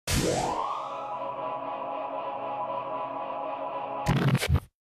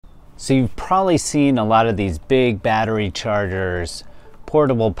So you've probably seen a lot of these big battery chargers,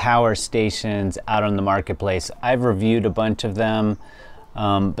 portable power stations out on the marketplace. I've reviewed a bunch of them,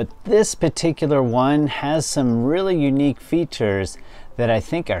 but this particular one has some really unique features that I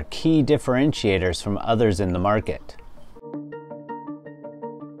think are key differentiators from others in the market.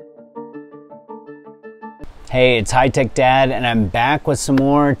 Hey, it's HighTechDad, and I'm back with some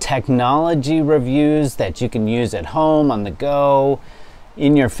more technology reviews that you can use at home, on the go,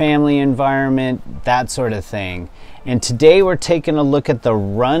 in your family environment, that sort of thing. And today we're taking a look at the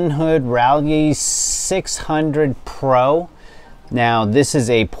Runhood RALLYE 600 Pro. Now, this is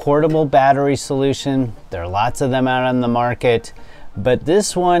a portable battery solution. There are lots of them out on the market, but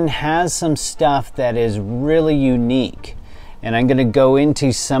this one has some stuff that is really unique. And I'm going to go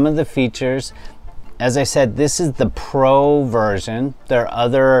into some of the features. As I said, this is the Pro version. There are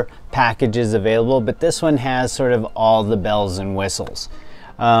other packages available, but this one has sort of all the bells and whistles.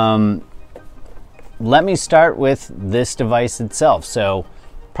 Let me start with this device itself. So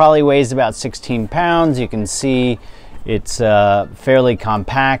probably weighs about 16 pounds. You can see it's fairly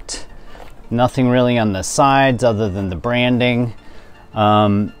compact. Nothing really on the sides other than the branding.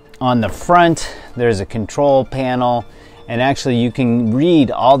 On the front, there's a control panel. And actually you can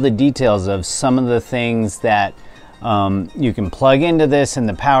read all the details of some of the things that you can plug into this and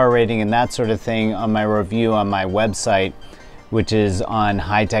the power rating and that sort of thing on my review on my website, which is on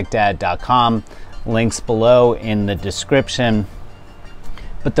HighTechDad.com. Links below in the description.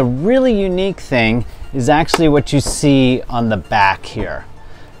 But the really unique thing is actually what you see on the back here.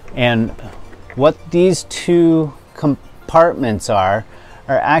 And what these two compartments are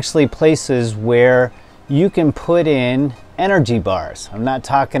actually places where you can put in energy bars. I'm not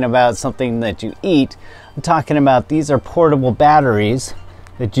talking about something that you eat. I'm talking about these are portable batteries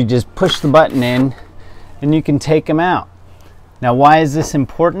that you just push the button in and you can take them out. Now, why is this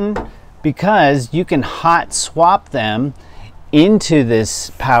important? Because you can hot swap them into this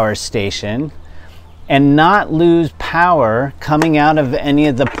power station and not lose power coming out of any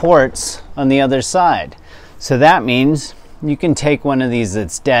of the ports on the other side. So that means you can take one of these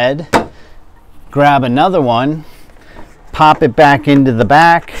that's dead, grab another one, pop it back into the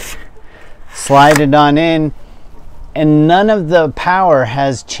back, slide it on in, and none of the power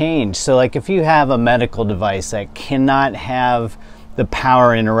has changed. So like if you have a medical device that cannot have the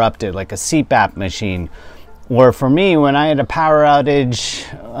power interrupted, like a CPAP machine, or for me, when I had a power outage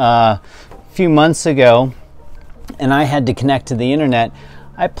a few months ago and I had to connect to the internet,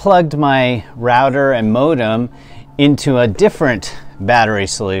 I plugged my router and modem into a different battery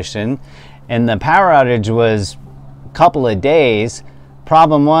solution, and the power outage was a couple of days.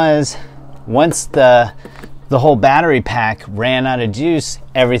 Problem was, once the whole battery pack ran out of juice,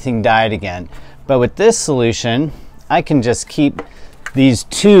 everything died again. But with this solution, I can just keep these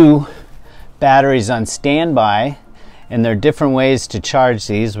two batteries on standby, and there are different ways to charge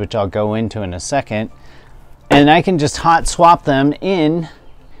these, which I'll go into in a second. And I can just hot swap them in,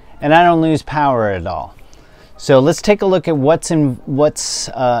 and I don't lose power at all. So let's take a look at what's included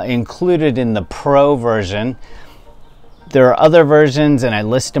in the Pro version. There are other versions, and I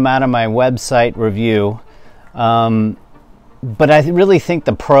list them out on my website review. But I really think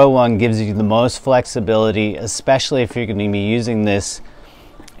the Pro one gives you the most flexibility, especially if you're going to be using this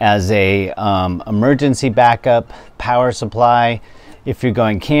as a emergency backup power supply. If you're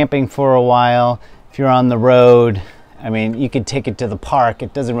going camping for a while, if you're on the road, I mean, you could take it to the park.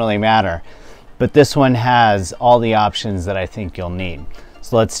 It doesn't really matter. But this one has all the options that I think you'll need.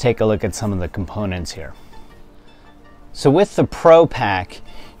 So let's take a look at some of the components here. So with the Pro pack,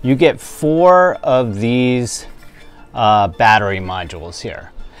 you get 4 of these battery modules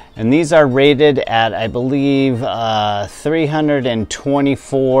here. And these are rated at, I believe,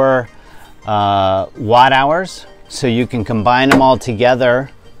 324 watt hours. So you can combine them all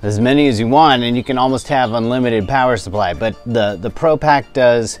together, as many as you want, and you can almost have unlimited power supply. But the Pro pack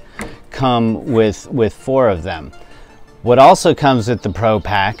does come with 4 of them. What also comes with the Pro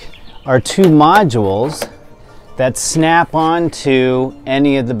pack are 2 modules that snap onto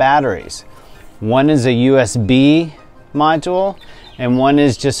any of the batteries. One is a USB module and one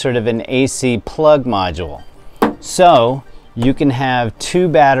is just sort of an AC plug module. So you can have 2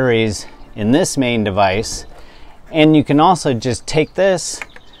 batteries in this main device, and you can also just take this,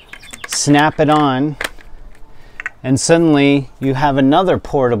 snap it on, and suddenly you have another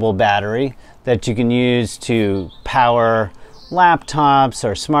portable battery that you can use to power laptops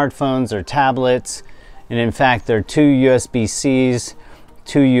or smartphones or tablets. And in fact, there are 2 USB-Cs,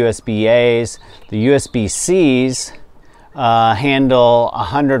 2 USB-As. The USB-Cs handle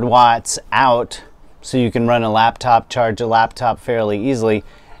 100 watts out, so you can run a laptop, charge a laptop fairly easily.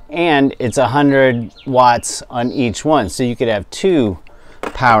 and it's 100 watts on each one, so you could have two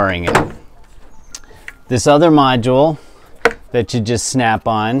powering it. This other module that you just snap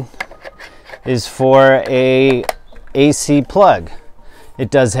on is for a AC plug. It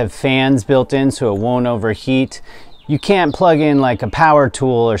does have fans built in so it won't overheat. You can't plug in like a power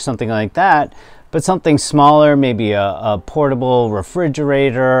tool or something like that, but something smaller, maybe a portable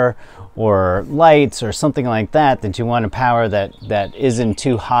refrigerator or lights or something like that that you want to power that isn't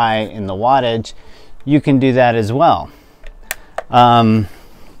too high in the wattage, you can do that as well.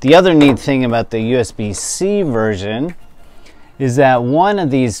 The other neat thing about the USB-C version is that one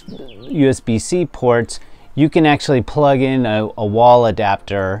of these USB-C ports, you can actually plug in a wall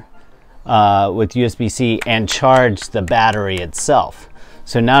adapter with USB-C and charge the battery itself.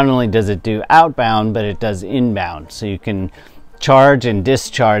 So not only does it do outbound, but it does inbound. So you can charge and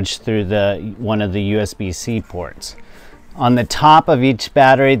discharge through one of the USB-C ports. On the top of each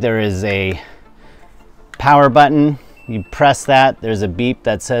battery, there is a power button. You press that, there's a beep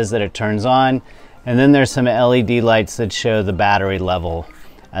that says that it turns on, and then there's some LED lights that show the battery level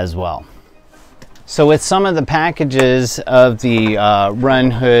as well. So with some of the packages of the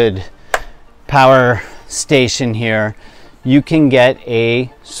Runhood power station here, you can get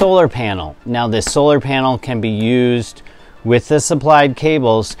a solar panel. Now this solar panel can be used with the supplied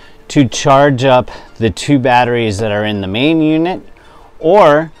cables to charge up the two batteries that are in the main unit,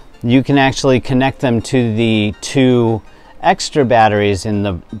 or you can actually connect them to the two extra batteries in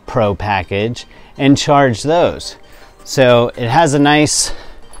the Pro package and charge those. So it has a nice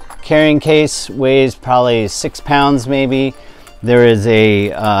carrying case, weighs probably 6 pounds maybe. There is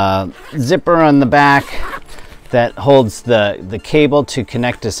a zipper on the back that holds the cable to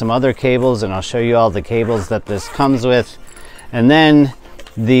connect to some other cables, and I'll show you all the cables that this comes with. And then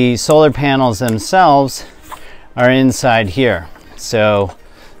the solar panels themselves are inside here. So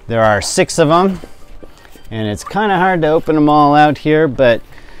there are 6 of them, and it's kind of hard to open them all out here, but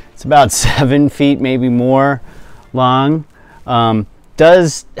it's about 7 feet, maybe more long.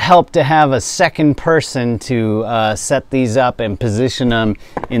 Does help to have a second person to set these up and position them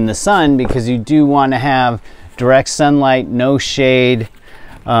in the sun, because you do want to have direct sunlight, no shade,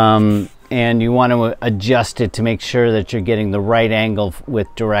 and you want to adjust it to make sure that you're getting the right angle with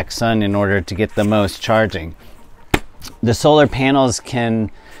direct sun in order to get the most charging. The solar panels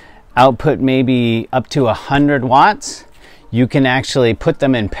can output maybe up to 100 watts. You can actually put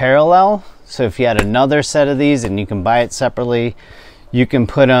them in parallel. So if you had another set of these, and you can buy it separately, you can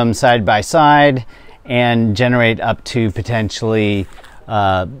put them side by side and generate up to potentially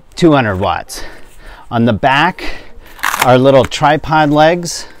 200 watts. On the back are little tripod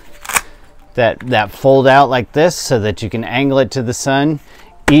legs that fold out like this so that you can angle it to the sun.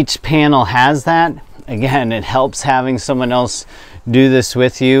 Each panel has that. Again, it helps having someone else do this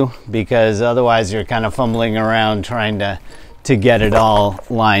with you, because otherwise you're kind of fumbling around trying to get it all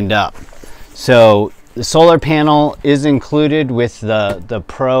lined up. So the solar panel is included with the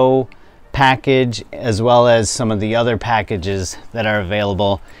Pro package, as well as some of the other packages that are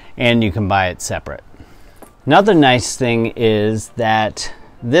available, and you can buy it separate. Another nice thing is that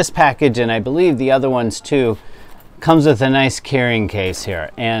this package, and I believe the other ones too, comes with a nice carrying case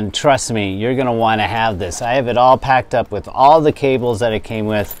here, and trust me, you're going to want to have this. I have it all packed up with all the cables that it came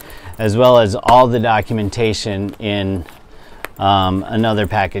with, as well as all the documentation in another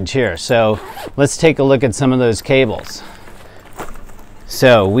package here. So let's take a look at some of those cables.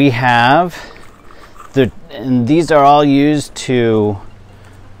 So we have and these are all used to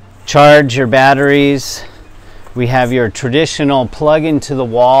charge your batteries. We have your traditional plug into the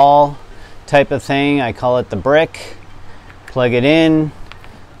wall type of thing. I call it the brick. Plug it in.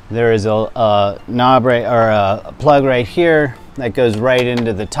 There is a knob or a plug right here that goes right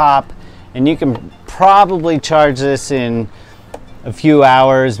into the top, and you can probably charge this in a few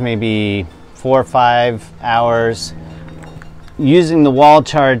hours, maybe 4 or 5 hours. Using the wall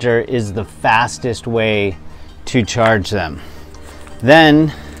charger is the fastest way to charge them.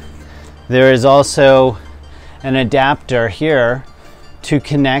 Then there is also an adapter here to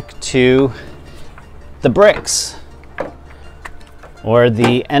connect to the bricks, or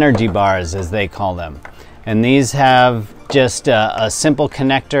the energy bars as they call them. And these have just a simple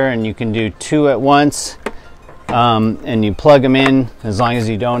connector, and you can do 2 at once, and you plug them in as long as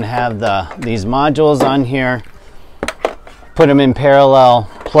you don't have these modules on here. Put them in parallel,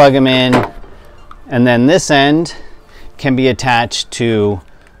 plug them in, and then this end can be attached to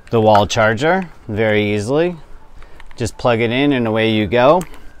the wall charger very easily. Just plug it in and away you go.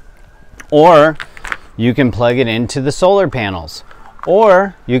 Or you can plug it into the solar panels,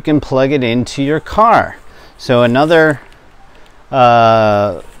 or you can plug it into your car. So another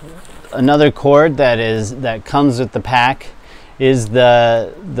another cord that comes with the pack is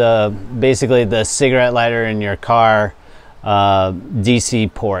basically the cigarette lighter in your car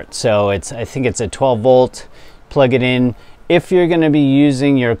DC port. So I think it's a 12 volt. Plug it in. If you're going to be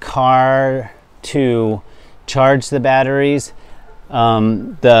using your car to charge the batteries,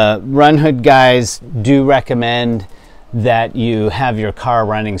 the Runhood guys do recommend that you have your car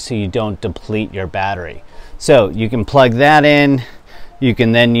running so you don't deplete your battery. So you can plug that in. You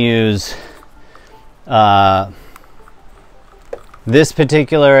can then use this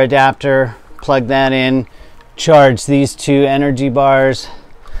particular adapter, plug that in, charge these two energy bars,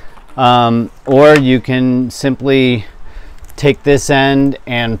 or you can simply take this end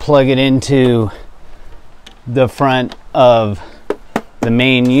and plug it into the front of the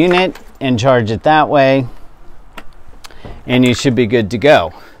main unit and charge it that way, and you should be good to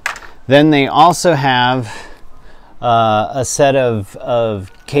go. Then they also have a set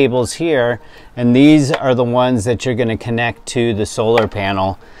of cables here, and these are the ones that you're going to connect to the solar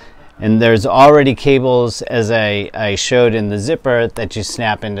panel. And there's already cables, as I showed in the zipper, that you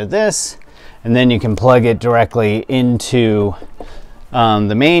snap into this, and then you can plug it directly into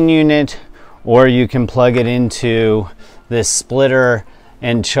the main unit, or you can plug it into this splitter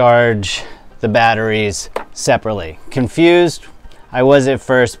and charge the batteries separately. Confused? I was at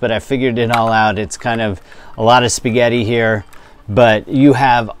first, but I figured it all out. It's kind of a lot of spaghetti here, but you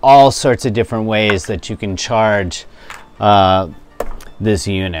have all sorts of different ways that you can charge this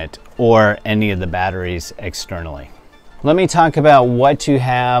unit or any of the batteries externally. Let me talk about what you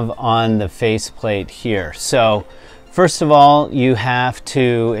have on the faceplate here. So first of all, you have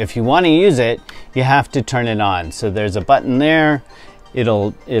to, if you want to use it, you have to turn it on. So there's a button there.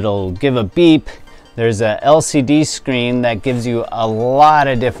 It'll give a beep. There's a LCD screen that gives you a lot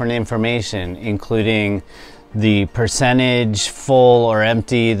of different information, including the percentage full or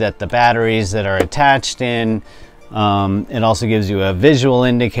empty that the batteries that are attached in. It also gives you a visual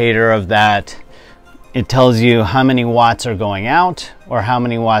indicator of that. It tells you how many watts are going out or how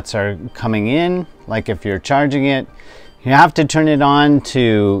many watts are coming in, like if you're charging it. You have to turn it on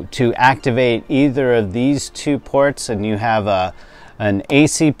to activate either of these two ports, and you have an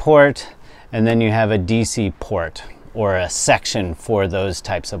AC port, and then you have a DC port, or a section for those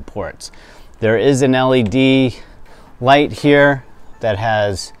types of ports. There is an LED light here that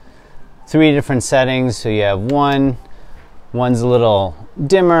has 3 different settings. So you have one's a little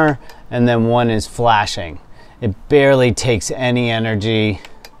dimmer, and then one is flashing. It barely takes any energy.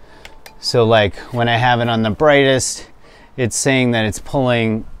 So like when I have it on the brightest, it's saying that it's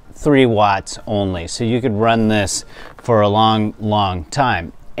pulling 3 watts only. So you could run this for a long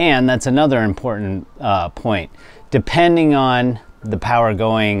time. And that's another important point. Depending on the power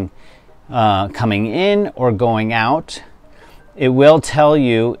coming in or going out, it will tell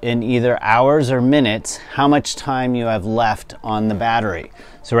you in either hours or minutes how much time you have left on the battery.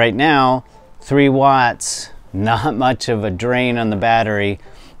 So right now, 3 watts, not much of a drain on the battery.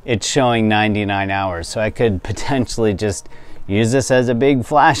 It's showing 99 hours. So I could potentially just use this as a big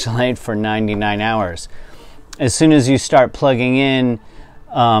flashlight for 99 hours. As soon as you start plugging in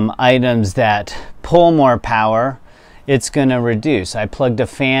items that pull more power, it's going to reduce. I plugged a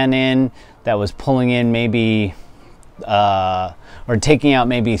fan in that was pulling in maybe or taking out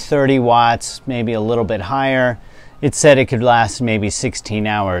maybe 30 watts, maybe a little bit higher. It said it could last maybe 16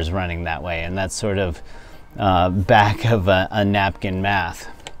 hours running that way, and that's sort of back of a napkin math.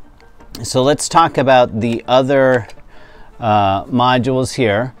 So let's talk about the other modules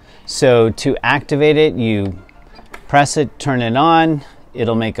here. So to activate it, you press it, turn it on,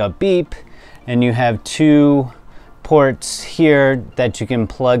 it'll make a beep, and you have 2 ports here that you can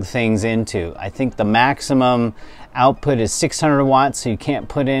plug things into. I think the maximum output is 600 watts, so you can't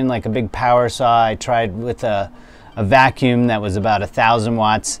put in like a big power saw. I tried with a vacuum that was about 1,000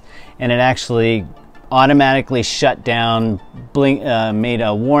 watts, and it actually automatically shut down, made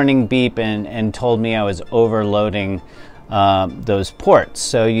a warning beep, and told me I was overloading those ports.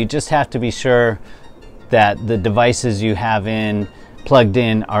 So you just have to be sure that the devices you have plugged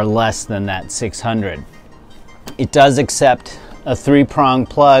in are less than that 600. It does accept a 3-prong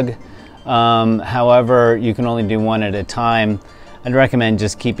plug. However, you can only do one at a time. I'd recommend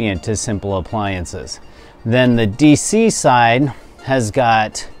just keeping it to simple appliances. Then the DC side has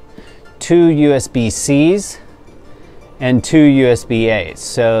got 2 USB-Cs and 2 USB-As.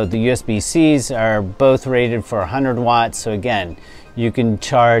 So the USB-Cs are both rated for 100 watts. So again, you can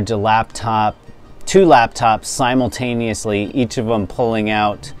charge a laptop, 2 laptops simultaneously, each of them pulling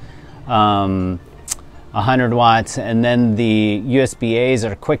out 100 watts. And then the USB-As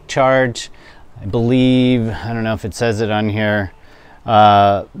are quick charge. I believe, I don't know if it says it on here,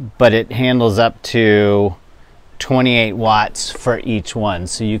 but it handles up to 28 watts for each one,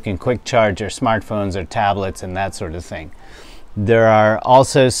 so you can quick charge your smartphones or tablets and that sort of thing. There are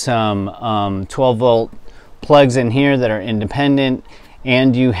also some 12 volt plugs in here that are independent,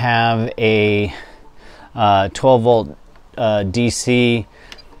 and you have a 12 volt DC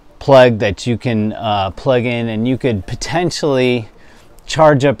plug that you can plug in, and you could potentially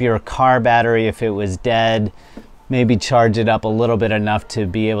charge up your car battery if it was dead, maybe charge it up a little bit enough to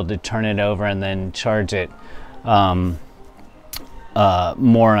be able to turn it over and then charge it more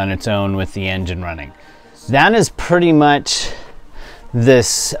on its own with the engine running. That is pretty much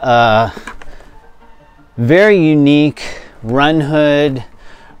this very unique Runhood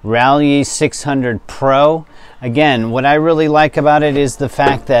RALLYE 600 Pro. Again, what I really like about it is the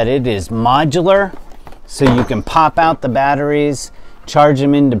fact that it is modular, so you can pop out the batteries, charge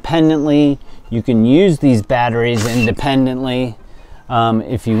them independently. You can use these batteries independently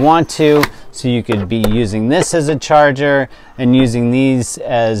if you want to, so you could be using this as a charger and using these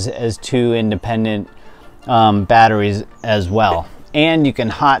as two independent batteries as well. And you can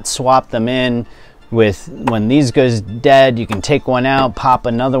hot swap them in with, when these goes dead, you can take one out, pop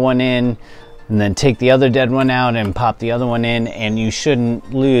another one in, and then take the other dead one out and pop the other one in, and you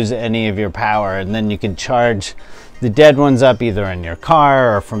shouldn't lose any of your power. And then you can charge the dead ones up either in your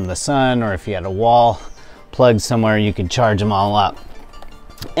car or from the sun, or if you had a wall plug somewhere, you can charge them all up.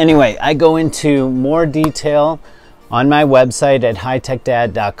 Anyway, I go into more detail on my website at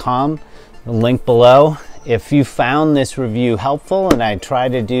HighTechDad.com, the link below. If you found this review helpful, and I try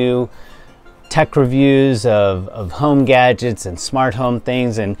to do tech reviews of home gadgets and smart home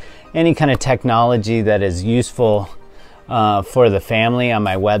things and any kind of technology that is useful for the family, on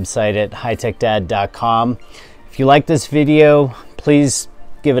my website at HighTechDad.com. If you like this video, please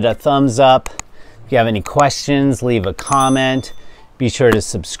give it a thumbs up. If you have any questions, leave a comment. Be sure to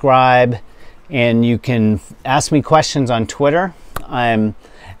subscribe, and you can ask me questions on Twitter. I'm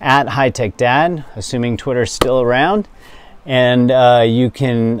at HighTechDad, assuming Twitter's still around. And you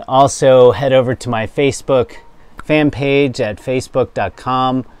can also head over to my Facebook fan page at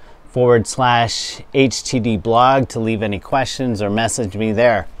facebook.com/HTDblog to leave any questions or message me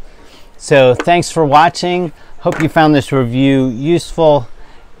there. So thanks for watching. Hope you found this review useful,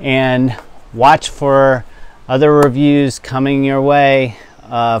 and watch for other reviews coming your way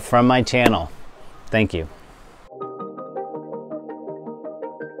from my channel. Thank you.